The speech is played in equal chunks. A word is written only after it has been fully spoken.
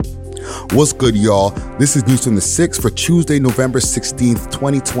What's good, y'all? This is News from the 6th for Tuesday, November 16th,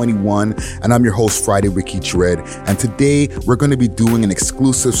 2021, and I'm your host, Friday Ricky Dread. And today, we're going to be doing an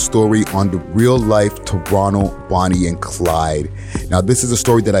exclusive story on the real-life Toronto Bonnie and Clyde. Now, this is a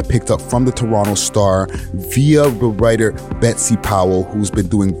story that I picked up from the Toronto Star via the writer Betsy Powell, who's been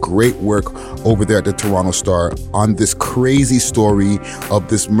doing great work over there at the Toronto Star on this crazy story of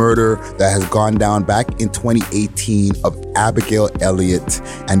this murder that has gone down back in 2018 of Abigail Elliott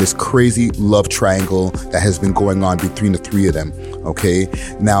and this crazy love triangle that has been going on between the three of them. Okay,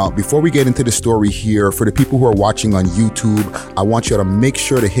 now before we get into the story here, for the people who are watching on YouTube, I want you to make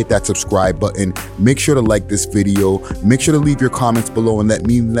sure to hit that subscribe button, make sure to like this video, make sure to leave your comments below and let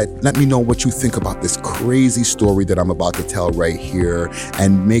me know what you think about this crazy story that I'm about to tell right here,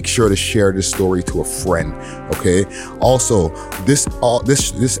 and make sure to share this story to a friend. Okay, also this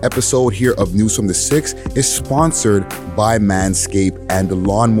episode here of News from the 6th is sponsored by Manscaped and the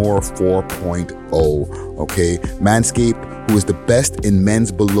Lawnmower 4.0. Okay, Manscaped, who is the best in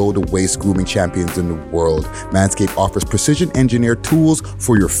men's below-the-waist grooming champions in the world. Manscaped offers precision-engineered tools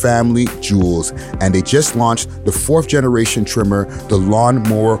for your family jewels, and they just launched the 4th-generation trimmer, the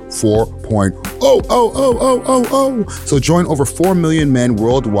Lawnmower 4.0. So join over 4 million men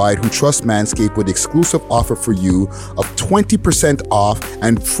worldwide who trust Manscaped with exclusive offer for you of 20% off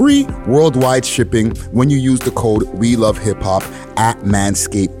and free worldwide shipping when you use the code WeLoveHipHop at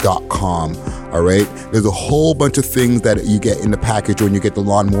manscaped.com. All right, there's a whole bunch of things that you get in the package when you get the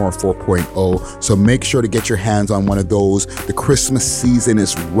Lawnmower 4.0. So make sure to get your hands on one of those. The Christmas season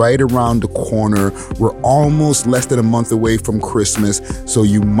is right around the corner. We're almost less than a month away from Christmas. So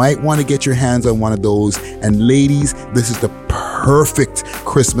you might want to get your hands on one of those. And ladies, this is the perfect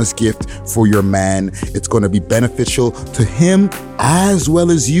Christmas gift for your man. It's going to be beneficial to him as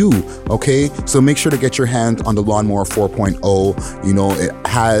well as you. Okay, so make sure to get your hands on the Lawnmower 4.0. You know, it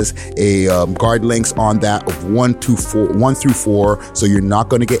has a guard lengths on that of 1 through 4, so you're not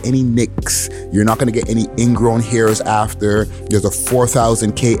going to get any nicks, you're not going to get any ingrown hairs after. There's a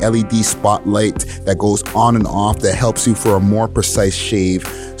 4000K LED spotlight that goes on and off that helps you for a more precise shave.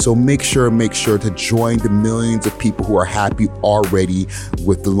 So make sure to join the millions of people who are happy already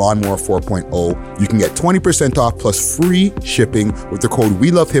with the Lawnmower 4.0. You can get 20% off plus free shipping with the code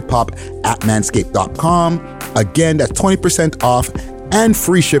WeLoveHipHop at manscaped.com. Again, that's 20% off and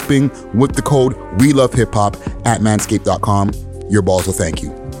free shipping with the code WeLoveHipHop at manscaped.com. Your balls will thank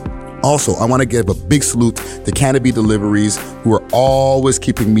you. Also, I want to give a big salute to Canopy Deliveries, who are always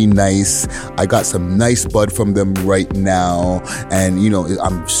keeping me nice. I got some nice bud from them right now, and you know,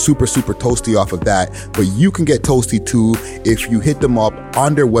 I'm super toasty off of that. But you can get toasty too if you hit them up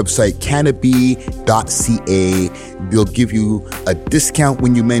on their website, canopy.ca. They'll give you a discount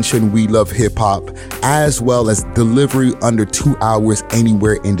when you mention We Love Hip Hop, as well as delivery under 2 hours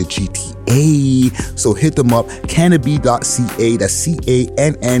anywhere in the GTA. So hit them up, canopy.ca. That's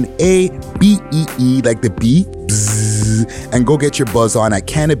CANNABEE, like the bee, and go get your buzz on at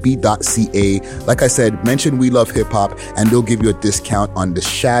canopy.ca. Like I said, mention We Love Hip Hop and they'll give you a discount on the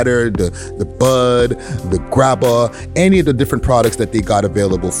Shatter, the Bud, the Grabber, any of the different products that they got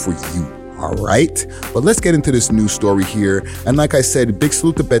available for you. All right, but let's get into this news story here. And like I said, big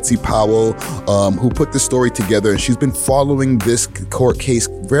salute to Betsy Powell, who put this story together, and she's been following this court case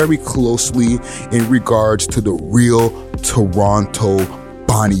very closely in regards to the real Toronto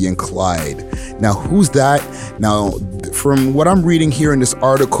Bonnie and Clyde. Now, who's that? Now, from what I'm reading here in this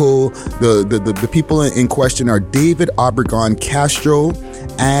article, the people in question are David Obregon Castro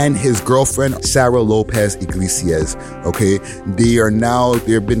and his girlfriend, Sarah Lopez Iglesias. Okay,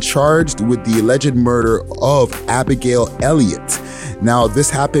 they've been charged with the alleged murder of Abigail Elliott. Now, this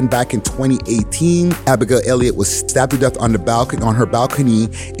happened back in 2018. Abigail Elliott was stabbed to death on her balcony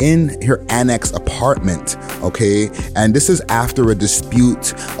in her annex apartment. Okay, and this is after a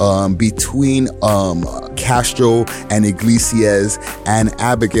dispute between Castro and Iglesias and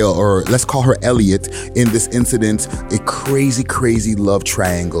Abigail, or let's call her Elliott, in this incident, a crazy love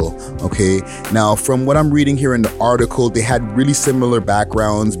triangle. Okay, now from what I'm reading here in the article, they had really similar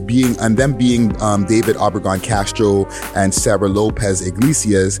backgrounds, being David Obregon Castro and Sarah Lopez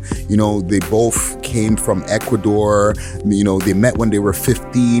Iglesias. You know, they both came from Ecuador. You know, they met when they were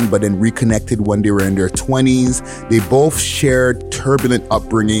 15, but then reconnected when they were in their 20s. They both shared turbulent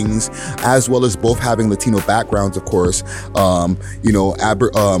upbringings, as well as both having Latino Latino backgrounds, of course.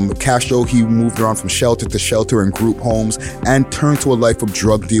 Castro, he moved around from shelter to shelter in group homes and turned to a life of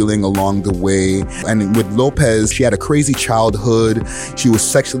drug dealing along the way. And with Lopez, she had a crazy childhood. She was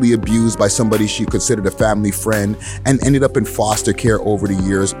sexually abused by somebody she considered a family friend and ended up in foster care over the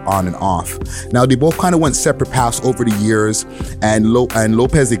years, on and off. Now, they both kind of went separate paths over the years, and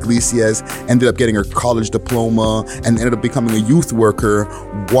Lopez Iglesias ended up getting her college diploma and ended up becoming a youth worker,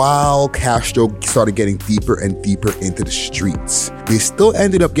 while Castro started getting deeper and deeper into the streets. They still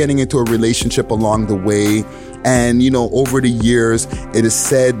ended up getting into a relationship along the way. And, over the years, it is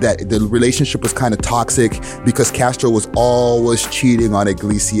said that the relationship was kind of toxic because Castro was always cheating on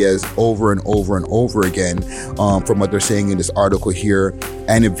Iglesias over and over and over again, from what they're saying in this article here.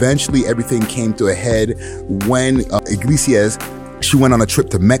 And eventually everything came to a head when Iglesias, she went on a trip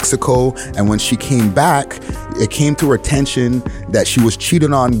to Mexico, and when she came back, it came to her attention that she was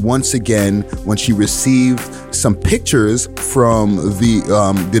cheated on once again when she received some pictures from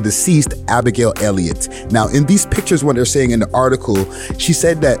the deceased Abigail Elliott. Now, in these pictures, what they're saying in the article, she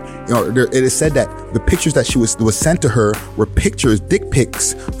said that, it is said that the pictures that was sent to her were pictures, dick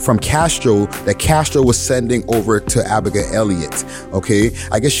pics from Castro that Castro was sending over to Abigail Elliott. Okay,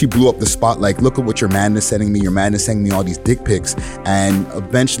 I guess she blew up the spot, like, look at what your man is sending me. Your man is sending me all these dick pics. And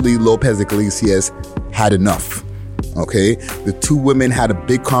eventually Lopez Iglesias had enough. Okay, the two women had a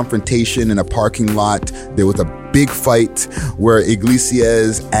big confrontation in a parking lot. There was a big fight where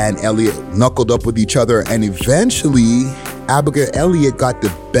Iglesias and Elliott knuckled up with each other, and eventually Abigail Elliott got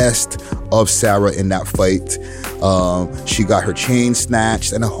the best of Sarah in that fight. She got her chain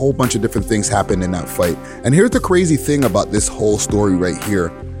snatched, and a whole bunch of different things happened in that fight. And here's the crazy thing about this whole story right here.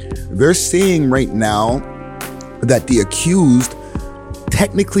 They're saying right now that the accused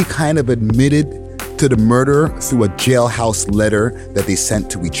technically kind of admitted to the murder through a jailhouse letter that they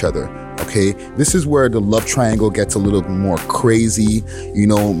sent to each other. Okay, this is where the love triangle gets a little more crazy.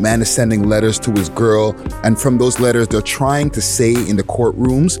 Man is sending letters to his girl, and from those letters, they're trying to say in the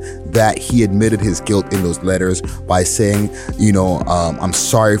courtrooms that he admitted his guilt in those letters by saying, I'm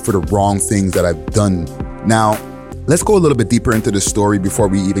sorry for the wrong things that I've done. Now, let's go a little bit deeper into the story before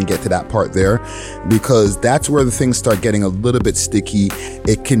we even get to that part there, because that's where the things start getting a little bit sticky.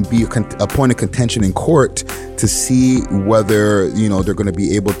 It can be a point of contention in court to see whether, they're going to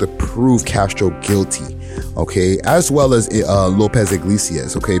be able to prove Castro guilty, okay, as well as Lopez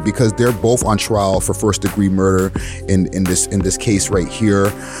Iglesias, okay, because they're both on trial for first-degree murder in this case right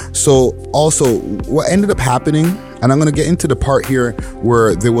here. So also, what ended up happening, and I'm going to get into the part here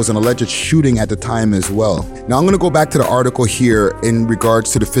where there was an alleged shooting at the time as well. Now, I'm going to go back to the article here in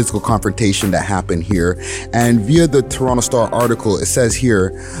regards to the physical confrontation that happened here. And via the Toronto Star article, it says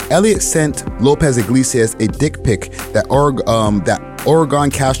here, Elliott sent Lopez Iglesias a dick pic that Oregon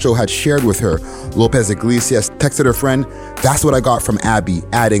Castro had shared with her. Lopez Iglesias texted her friend, "That's what I got from Abby,"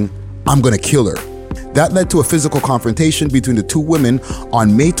 adding, "I'm going to kill her." That led to a physical confrontation between the two women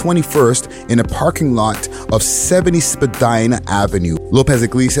on May 21st in a parking lot of 70 Spadina Avenue. Lopez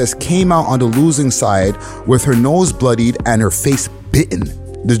Iglesias came out on the losing side with her nose bloodied and her face bitten.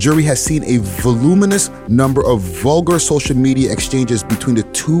 The jury has seen a voluminous number of vulgar social media exchanges between the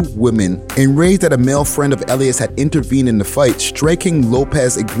two women, enraged that a male friend of Elliot's had intervened in the fight, striking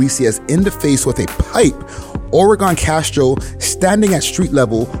Lopez Iglesias in the face with a pipe. Oregon Castro, standing at street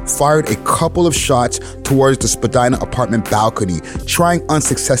level, fired a couple of shots towards the Spadina apartment balcony, trying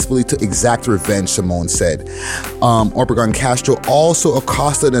unsuccessfully to exact revenge, Simone said. Oregon Castro also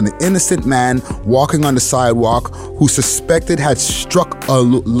accosted an innocent man walking on the sidewalk who suspected had struck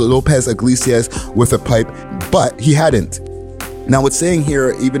Lopez Iglesias with a pipe, but he hadn't. Now, it's saying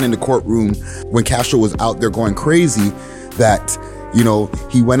here, even in the courtroom, when Castro was out there going crazy, that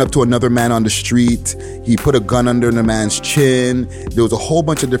he went up to another man on the street. He put a gun under the man's chin. There was a whole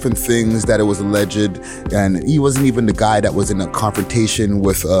bunch of different things that it was alleged. And he wasn't even the guy that was in a confrontation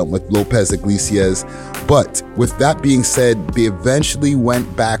with Lopez Iglesias. But with that being said, they eventually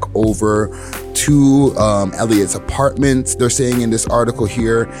went back over to Elliott's apartment, they're saying in this article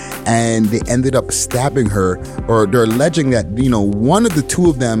here, and they ended up stabbing her, or they're alleging that, one of the two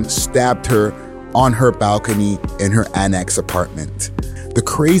of them stabbed her on her balcony in her annex apartment. The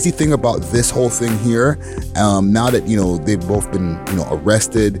crazy thing about this whole thing here, now that, they've both been,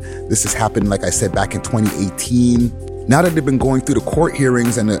 arrested, this has happened, like I said, back in 2018. Now that they've been going through the court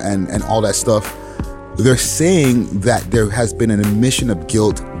hearings and all that stuff, they're saying that there has been an admission of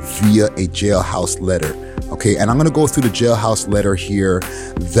guilt via a jailhouse letter. Okay, and I'm going to go through the jailhouse letter here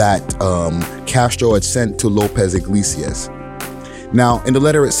that Castro had sent to Lopez Iglesias. Now, in the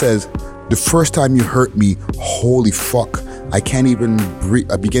letter it says, "The first time you hurt me, holy fuck, I can't even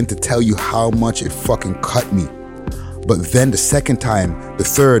begin to tell you how much it fucking cut me. But then the second time, the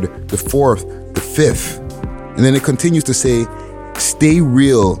third, the fourth, the fifth. And then it continues to say, stay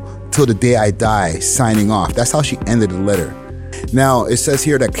real till the day I die, signing off. That's how she ended the letter. Now, it says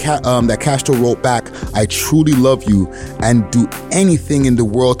here that Castro wrote back, I truly love you and do anything in the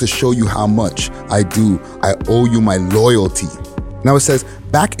world to show you how much I do. I owe you my loyalty. Now it says,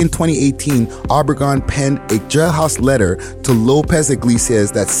 back in 2018, Obregon penned a jailhouse letter to Lopez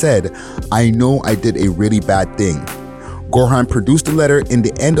Iglesias that said, I know I did a really bad thing. Gorham produced the letter in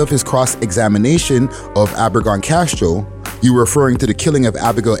the end of his cross-examination of Obregon Castro. You were referring to the killing of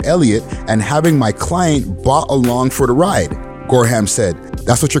Abigail Elliott and having my client brought along for the ride. Gorham said,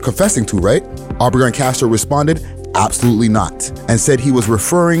 that's what you're confessing to, right? Obregon Castro responded, absolutely not, and said he was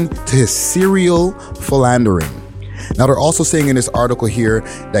referring to his serial philandering. Now, they're also saying in this article here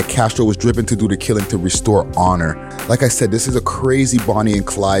that Castro was driven to do the killing to restore honor. Like I said, this is a crazy Bonnie and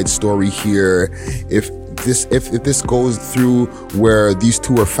Clyde story here. If this goes through where these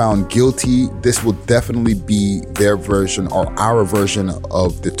two are found guilty, this will definitely be their version or our version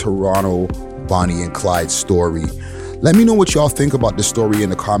of the Toronto Bonnie and Clyde story. Let me know what y'all think about this story in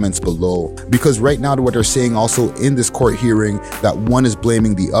the comments below, because right now what they're saying also in this court hearing that one is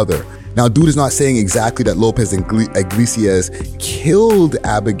blaming the other. Now, dude is not saying exactly that Lopez Iglesias killed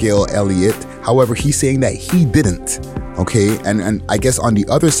Abigail Elliott. However, he's saying that he didn't. Okay, and I guess on the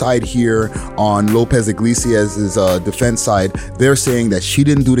other side here, on Lopez Iglesias' defense side, they're saying that she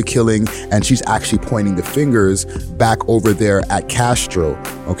didn't do the killing and she's actually pointing the fingers back over there at Castro.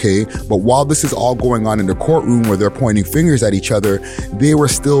 Okay, but while this is all going on in the courtroom where they're pointing fingers at each other, they were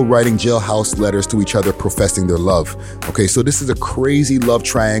still writing jailhouse letters to each other professing their love. Okay, so this is a crazy love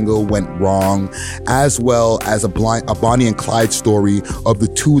triangle went wrong, as well as a Bonnie and Clyde story of the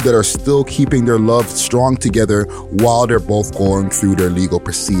two that are still keeping their love strong together while they're both going through their legal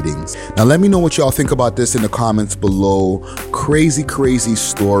proceedings. Now, let me know what y'all think about this in the comments below. Crazy, crazy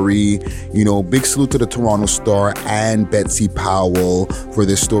story. You know, big salute to the Toronto Star and Betsy Powell for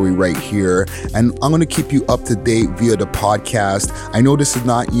this story right here. And I'm going to keep you up to date via the podcast. I know this is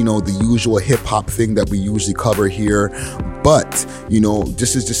not, you know, the usual hip hop thing that we usually cover here, but, you know,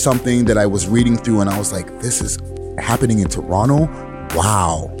 this is just something that I was reading through and I was like, this is happening in Toronto?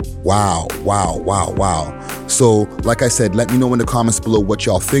 Wow. So, like I said, let me know in the comments below what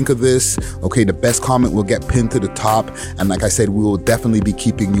y'all think of this. Okay, the best comment will get pinned to the top. And like I said, we will definitely be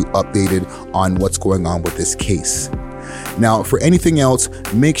keeping you updated on what's going on with this case. Now, for anything else,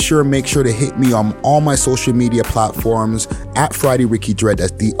 make sure to hit me on all my social media platforms at Friday Ricky Dread,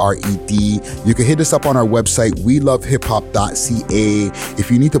 that's D-R-E-D. You can hit us up on our website, welovehiphop.ca.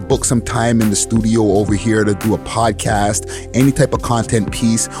 If you need to book some time in the studio over here to do a podcast, any type of content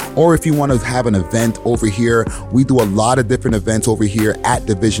piece, or if you want to have an event over here, we do a lot of different events over here at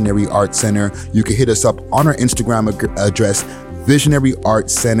the Visionary Arts Center. You can hit us up on our Instagram address, Visionary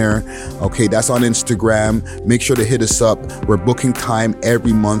Arts Center. Okay, that's on Instagram. Make sure to hit us up. We're booking time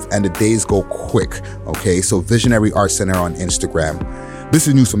every month and the days go quick. Okay, so Visionary Arts Center on Instagram. This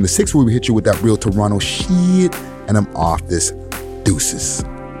is News from the 6, where we hit you with that real Toronto shit, and I'm off this. Deuces.